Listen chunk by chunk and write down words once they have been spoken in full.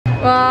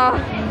Wow,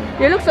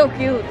 you look so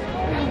cute.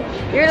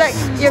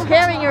 You're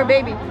carrying your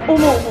baby.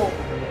 어머.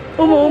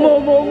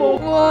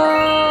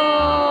 Whoa.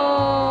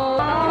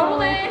 I'm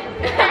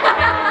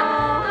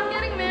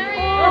getting married.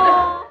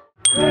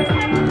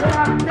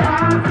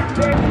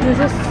 This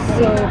is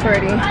so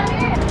pretty.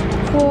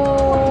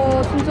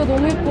 와, 진짜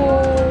너무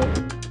예뻐.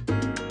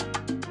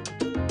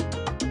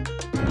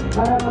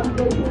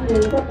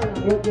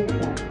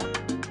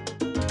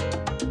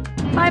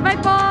 바이바이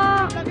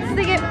빠.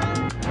 쓰게.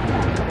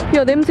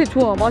 야, 냄새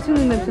좋아.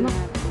 맛있는 냄새나.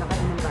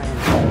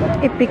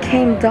 It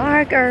became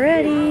dark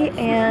already,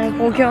 and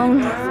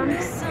Bokyung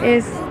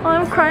is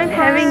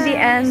having the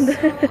end of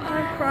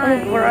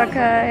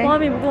Boracay.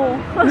 마음이 무거워.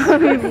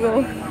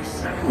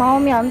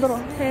 마음이 안 들어.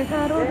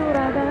 회사로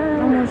돌아가.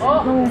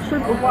 너무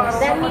슬퍼.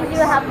 That means you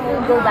have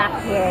to go back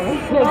here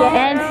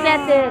and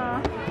set it.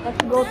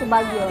 Let's go to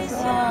Baguio.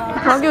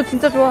 바교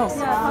진짜 좋아.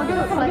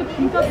 가격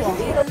진짜 좋아.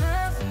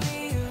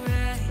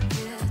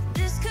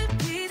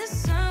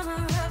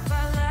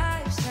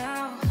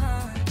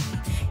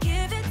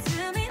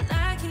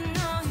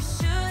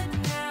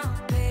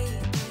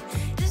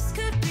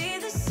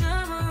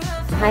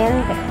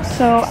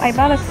 So I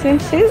bought a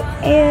swimsuit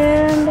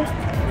and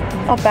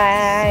a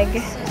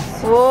bag.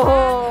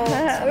 Whoa.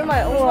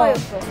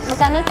 얼마였어?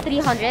 Magkano?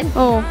 300?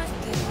 어.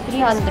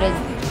 300.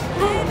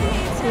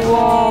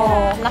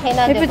 와. Laki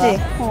na, 예쁘지? diba?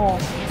 어.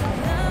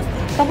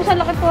 tapos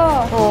ang laki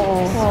pa. Oo.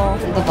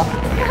 Ito ba?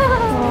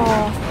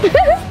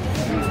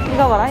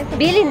 Ikaw wala?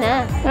 Bili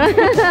na.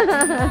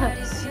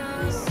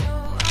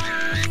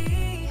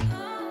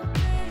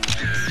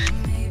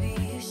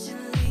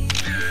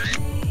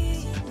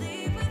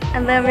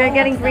 And then we're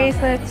getting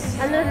bracelets.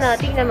 Ano na,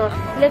 tingnan mo.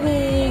 Let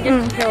me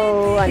just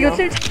show, ano. 이거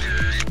칠.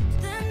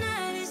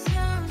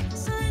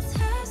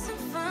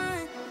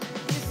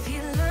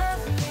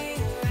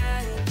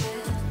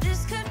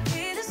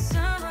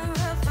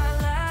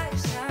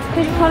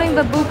 He's putting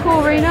the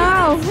buko right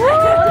now.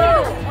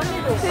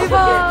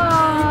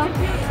 대박.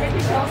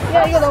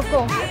 야, 이거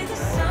넣고.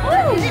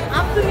 Is it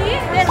up to me?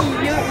 Then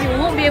you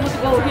won't be able to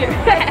go here.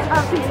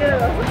 Up to you.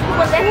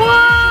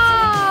 와.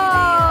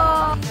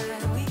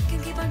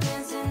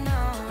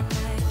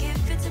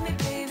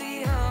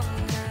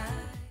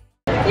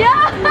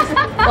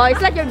 Wow,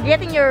 it's like you're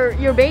getting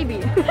your baby.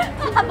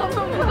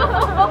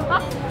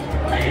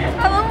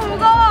 너무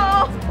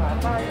무거워.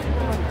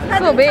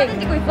 So big.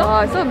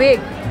 Wow, so big.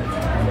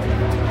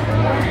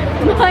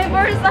 My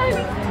first time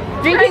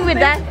Drinking with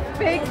that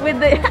big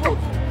with the.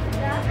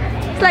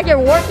 It's like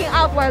you're working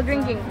out while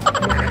drinking.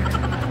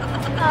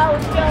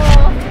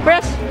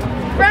 Fresh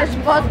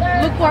but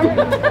lukewarm.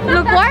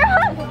 lukewarm.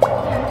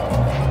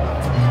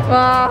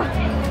 Wow,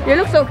 you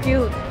look so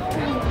cute.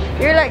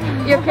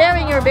 You're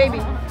carrying your baby.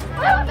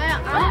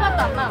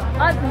 아무것도 안 나.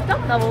 아 진짜?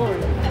 나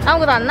먹을래.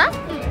 아무것도 안 나?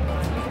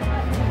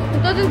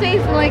 It doesn't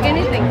taste like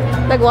anything.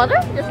 Like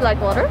water? Just like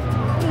water?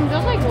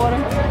 Just like water.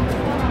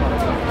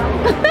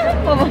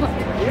 봐봐.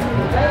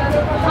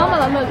 아무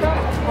안 넣어줘.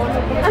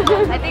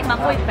 I think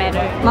mango is better.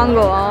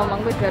 Mango,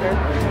 mango is better.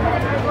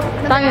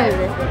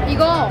 당연히지.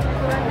 이거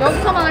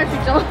여기서만 할 수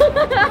있잖아.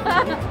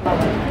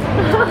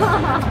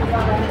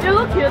 You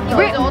look cute.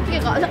 이거 이제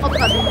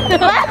어떡하지?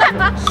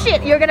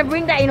 Shit, you're gonna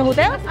bring that in a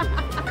hotel?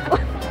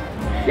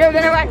 You're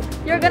gonna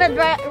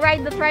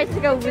ride the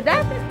tricycle with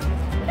that?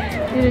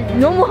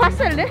 너무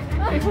하슬래?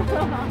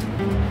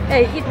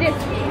 Hey, eat this.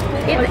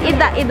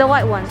 Eat the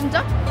white one.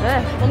 진짜?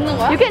 Yeah. 먹는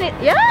거야? You can eat.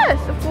 Yes,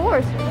 of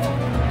course.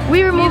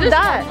 We removed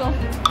that.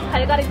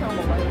 갈갈이처럼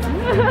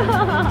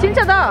먹어요.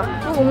 진짜다.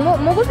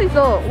 먹을 수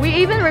있어. We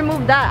even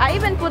removed that. I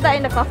even put that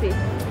in the coffee.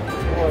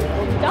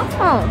 진짜?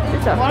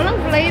 진짜. 와랑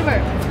flavor.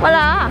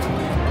 몰라.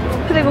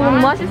 근데 그거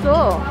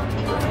맛있어.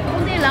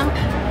 콘디랑.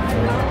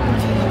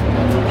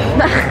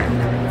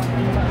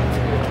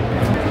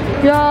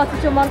 야,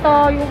 진짜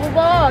많다. 이거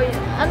봐봐.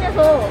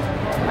 안에서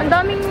ang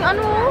daming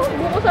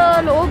buko sa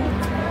loob.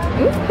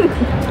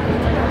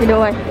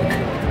 Ginawa.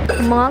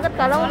 Mangagat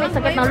ka lang, may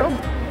sakit ng loob.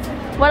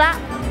 Wala.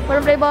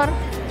 Walang flavor.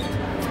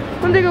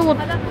 근데 그거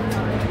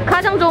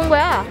가장 좋은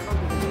거야.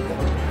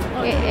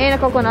 얘는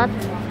coconut.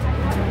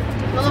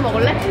 너도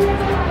먹을래?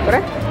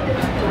 그래?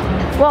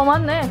 와,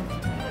 맞네.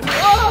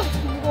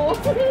 무거워.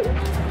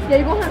 야,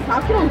 이거 한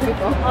 4kg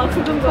되겠다. 아,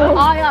 그 정도?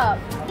 아, 야.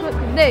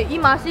 근데 이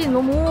맛이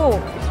너무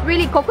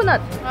really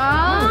coconut.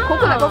 아,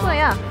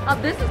 coconut야. 아,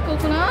 this is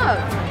coconut.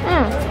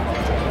 응.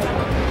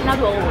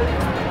 나도 먹어볼래.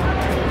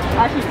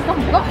 맛이 있어?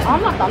 이거?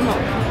 아무 맛도 안 나.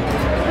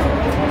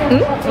 응?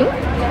 응?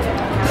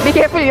 Be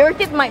careful, your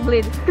teeth might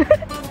bleed.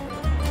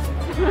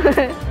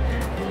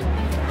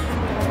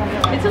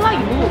 It's like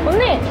you.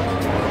 언니!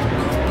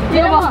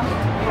 이거 봐.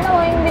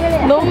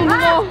 너무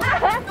무거워.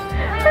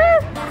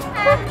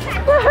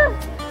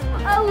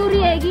 아,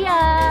 우리 애기야.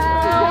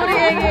 우리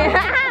애기.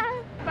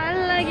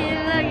 빨라기.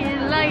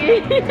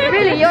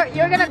 Really,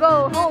 you're gonna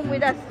go home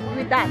with us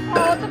with that.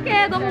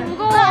 어떡해, 너무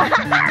무거워.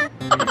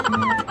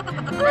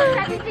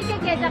 사진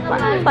찍을게,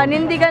 잠깐만.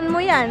 panindigan mo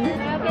yan.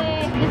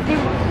 Okay.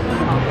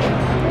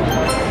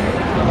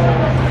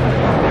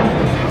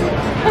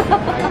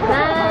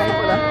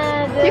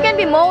 하나, 둘, You can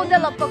be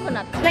model of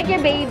coconut. Like your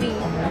baby.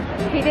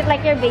 Treat it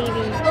like your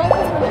baby.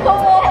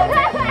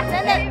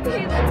 And then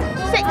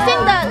sing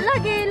the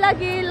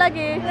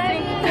lagi.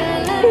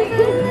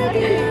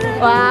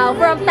 Wow,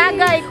 from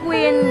Tagay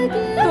Queen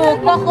to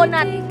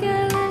coconut.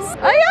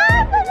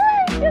 Ayan!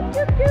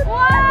 Cute.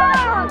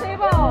 와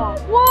대박.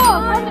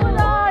 와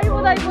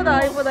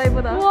이쁘다.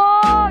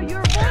 와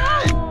your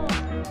phone.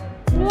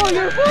 와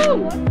your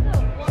phone.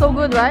 So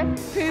good, right?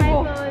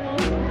 대박.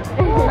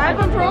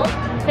 iPhone Pro?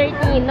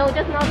 13. No,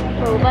 just not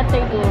Pro, but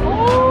 13.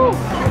 오.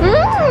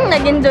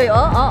 Nag-enjoy.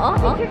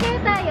 Picture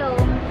tayo.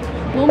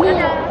 너무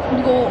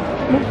이거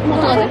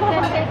어떡하지?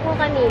 Send ko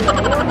kanina.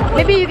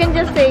 Maybe you can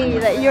just say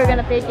that you're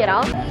gonna take it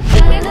out.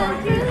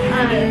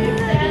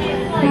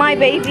 My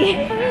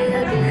baby.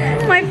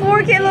 My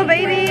 4 kilo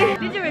baby.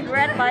 Did you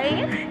regret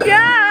buying it?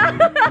 Yeah.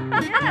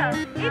 Yeah,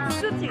 it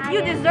suits you.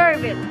 You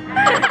deserve it.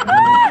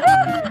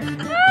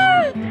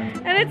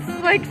 And it's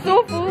like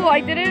so full. I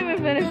didn't even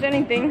finish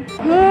anything.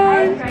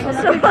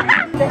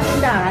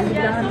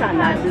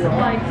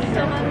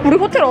 우리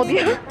호텔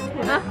어디야?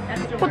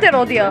 호텔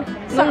어디야?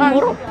 너무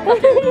멀어. 너무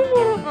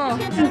멀어.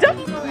 진짜?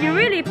 You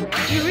really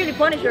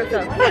punish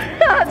yourself.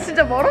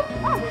 진짜 멀어?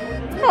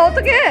 아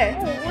어떡해?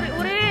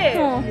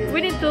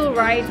 We need to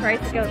ride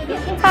tricycle.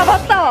 아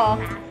맞다.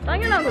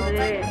 당연한 거지.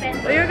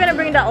 So you're gonna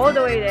bring that all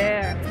the way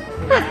there.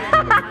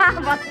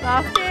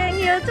 맞다.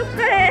 생일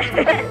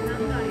축하해.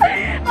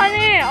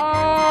 아니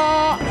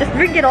Just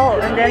bring it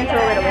all and then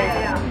throw it away.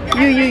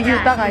 you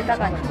따가.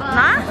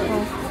 나?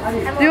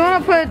 Do you wanna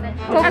put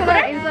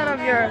coconut inside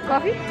of your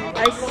coffee?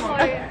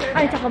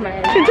 아니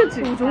잠깐만.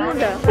 괜찮지? 좋은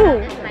건데.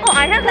 Oh,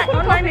 I have that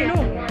on my menu.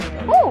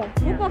 어,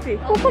 Good coffee.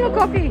 코코넛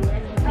커피.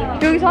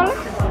 여기서 할래?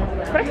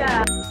 그래?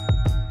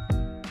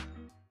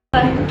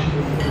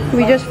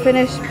 We just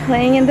finished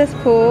playing in this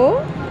pool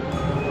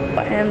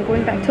and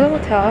going back to the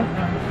hotel.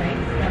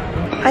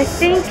 I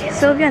think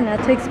Sylvia and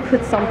Netflix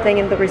put something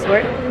in the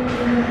resort.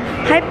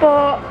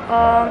 Hypo,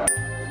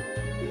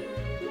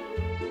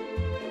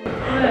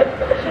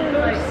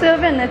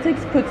 Sylvia and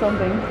Netflix put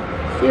something.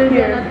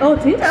 Here. Oh,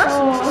 진짜? 야,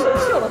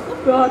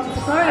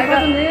 진짜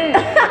살아있네.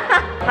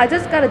 I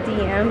just got a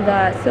DM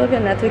that Sylvia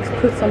and Netflix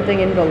put something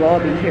in the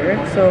lobby here,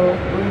 so.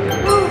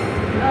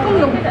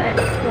 나도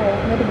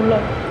몰라.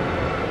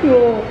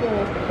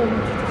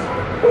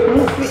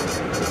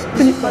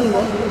 그니까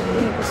뭐.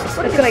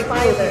 It's like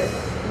spider.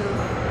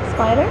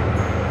 Spider?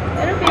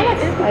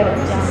 Spider.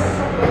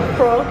 Yeah.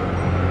 Pro.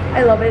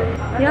 I love it.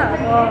 Yeah.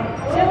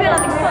 실비랑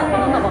틱톡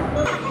없나 봐.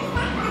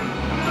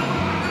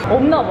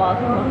 없나 봐.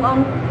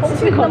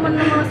 실비랑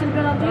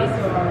실비랑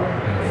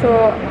So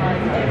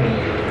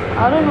I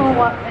don't know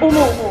what. 어머.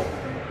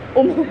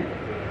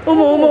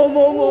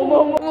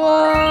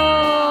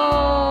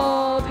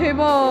 와 대박.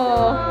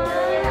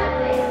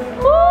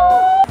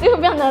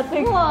 실비랑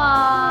틱톡.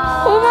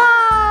 우와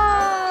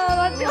나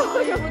찍어보고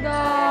싶다.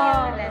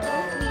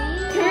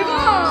 대박.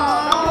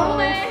 나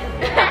결혼해.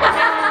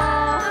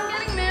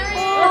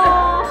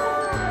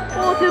 어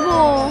대박.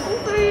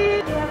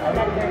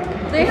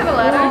 They have a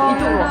ladder.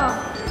 이쪽으로.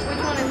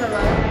 Which one is the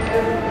ladder?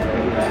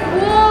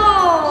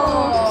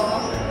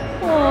 Whoa.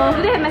 Do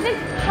they have message?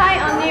 Hi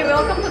Eonnie,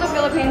 welcome to the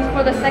Philippines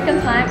for the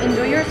second time.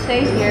 Enjoy your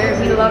stay here.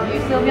 We love you.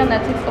 Sylvia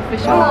Netflix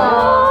official.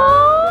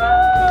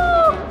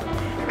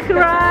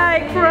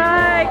 Cry.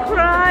 Cry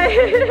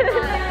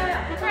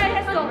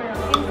했어.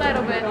 Inside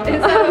of it.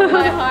 Inside of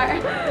my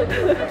heart.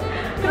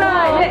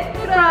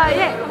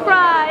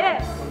 cry.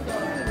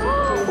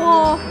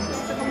 와.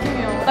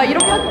 나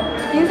이렇게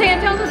인생에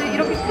태어나서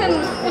이렇게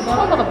큰 꽃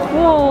처음 받아봐.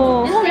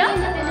 Whoa. 처음이야?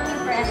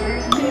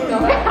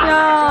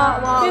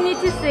 Yeah, you need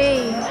to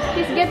say.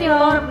 He's getting a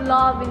lot of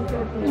love in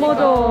Philippines.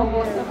 맞아.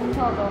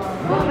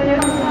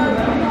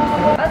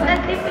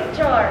 Authentic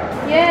picture.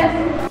 Yes.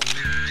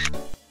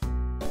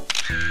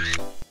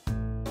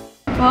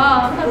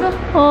 와, 가자.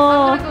 I'm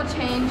gonna go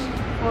change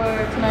for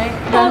tonight.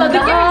 나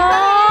느낌이 이상해.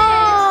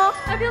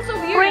 I feel so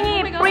weird.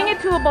 Bring it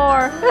to a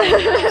bar.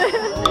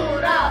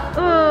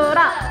 으라.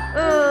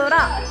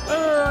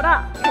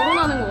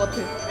 결혼하는 것 같아.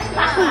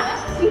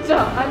 진짜.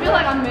 I feel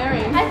like I'm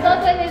married. I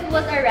thought when it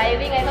was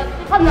arriving, I thought,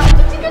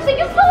 남자친구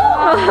생겼어!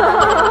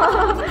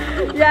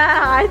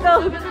 Yeah, I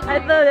thought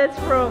it's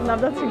from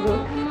남자친구.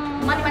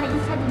 많이 사진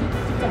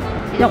찍자.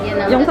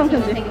 영상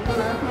편지.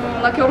 생겼구나.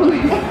 나 결혼해.